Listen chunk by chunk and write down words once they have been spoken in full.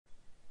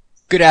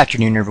Good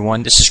afternoon,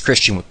 everyone. This is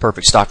Christian with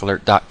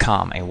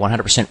PerfectStockAlert.com, a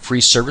 100%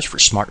 free service for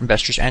smart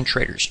investors and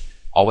traders.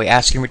 All we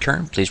ask in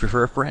return, please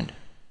refer a friend.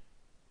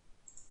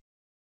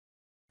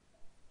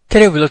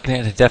 Today we're looking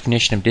at the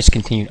definition of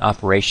discontinued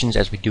operations.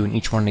 As we do in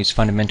each one of these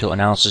fundamental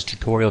analysis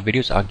tutorial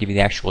videos, I'll give you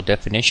the actual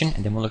definition,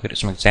 and then we'll look at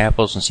some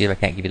examples and see if I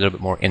can't give you a little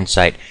bit more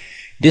insight.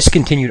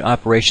 Discontinued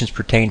operations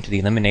pertain to the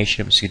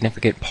elimination of a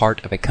significant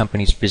part of a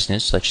company's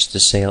business, such as the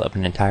sale of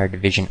an entire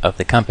division of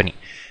the company.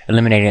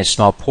 Eliminating a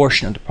small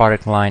portion of the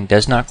product line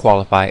does not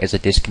qualify as a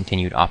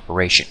discontinued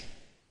operation.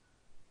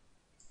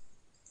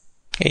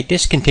 Okay,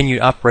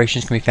 discontinued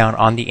operations can be found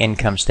on the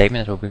income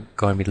statement. That's what we're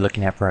going to be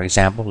looking at for our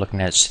example,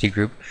 looking at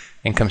Citigroup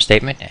income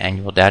statement,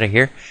 annual data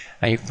here.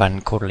 You can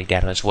find quarterly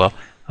data as well.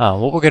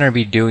 What we're going to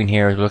be doing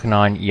here is looking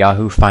on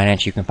Yahoo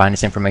Finance. You can find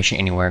this information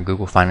anywhere.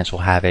 Google Finance will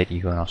have it.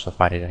 You can also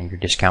find it on your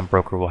discount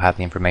broker will have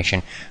the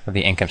information of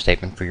the income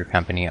statement for your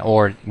company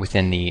or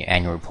within the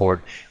annual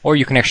report. Or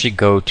you can actually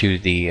go to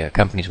the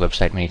company's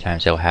website. Many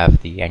times they'll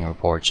have the annual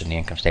reports and the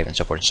income statement and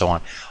so forth and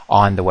so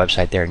on the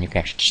website there, and you can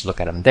actually just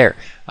look at them there.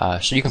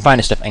 So you can find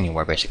this stuff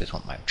anywhere, basically is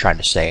what I'm trying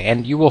to say.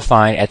 And you will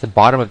find at the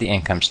bottom of the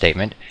income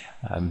statement,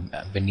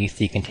 beneath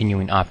the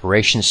continuing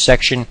operations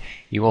section,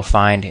 you will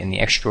find in the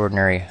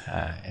extraordinary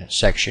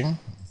section,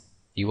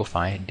 you will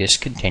find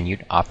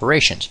discontinued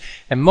operations.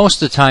 And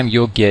most of the time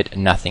you'll get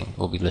nothing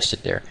will be listed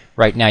there.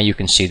 Right now you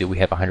can see that we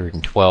have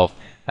 112,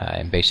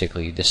 and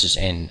basically this is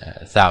in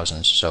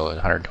thousands, so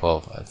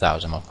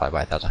 112,000 multiplied by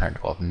 1,000,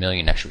 112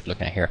 million actually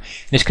looking at here.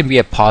 This can be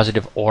a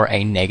positive or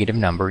a negative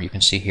number. You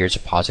can see here it's a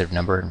positive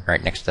number, and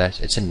right next to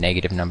that it's a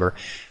negative number.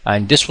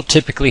 And this will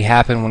typically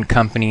happen when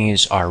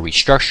companies are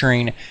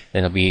restructuring.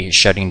 Then they'll be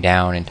shutting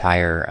down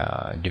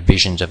entire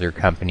divisions of their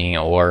company,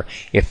 or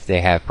if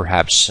they have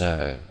perhaps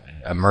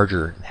a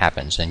merger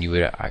happens, then you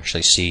would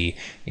actually see,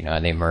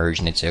 they merge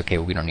and they'd say, okay,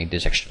 well, we don't need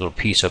this extra little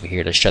piece over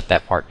here, let's shut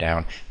that part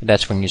down. But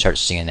that's when you start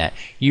seeing that.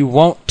 You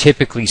won't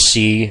typically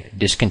see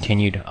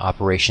discontinued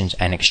operations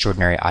and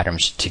extraordinary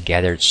items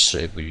together. It's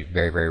very,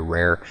 very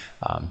rare.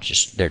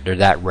 They're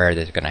that rare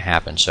that it's going to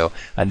happen. So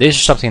this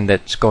is something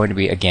that's going to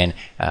be, again,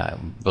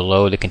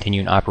 below the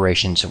continuing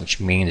operations, which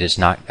means it's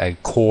not a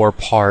core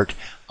part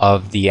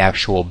of the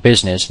actual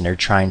business, and they're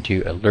trying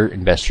to alert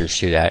investors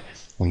to that.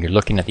 When you're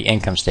looking at the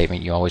income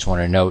statement, you always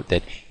want to note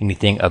that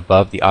anything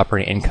above the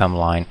operating income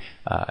line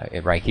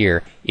right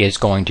here is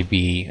going to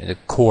be the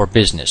core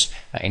business.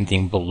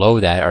 Anything below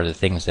that are the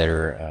things that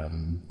are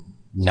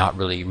not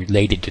really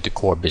related to the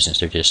core business.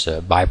 They're just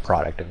a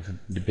byproduct of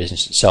the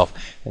business itself,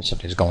 and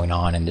something's going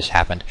on and this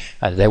happened.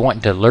 They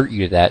want to alert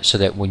you to that, so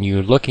that when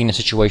you're looking at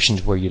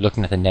situations where you're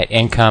looking at the net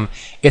income,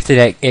 if the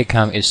net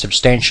income is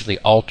substantially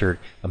altered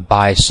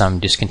by some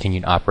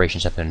discontinued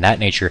operations, something of that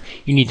nature,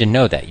 you need to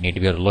know that. You need to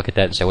be able to look at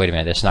that and say, wait a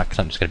minute, that's not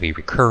something that's going to be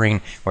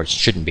recurring, or it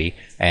shouldn't be,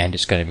 and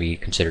it's going to be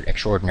considered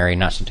extraordinary,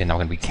 not something that I'm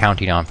going to be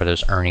counting on for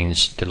those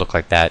earnings to look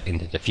like that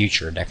into the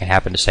future. That can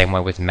happen the same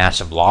way with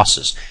massive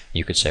losses.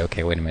 You could say,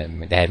 okay, wait a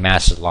minute, they had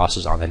massive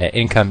losses on the net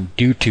income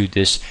due to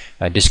this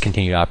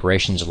discontinued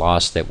operations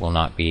loss that will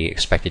not be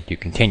expected to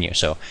continue.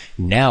 So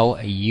now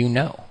you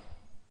know.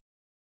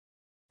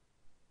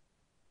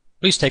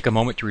 Please take a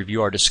moment to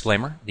review our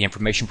disclaimer. The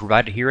information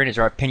provided herein is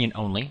our opinion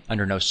only.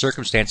 Under no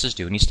circumstances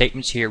do any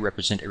statements here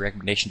represent a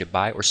recommendation to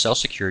buy or sell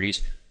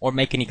securities or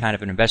make any kind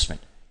of an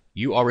investment.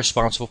 You are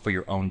responsible for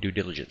your own due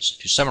diligence.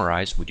 To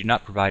summarize, we do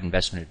not provide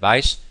investment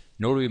advice,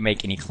 nor do we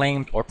make any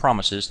claims or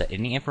promises that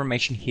any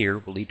information here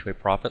will lead to a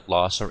profit,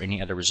 loss, or any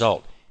other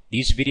result.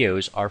 These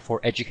videos are for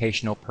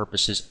educational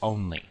purposes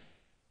only.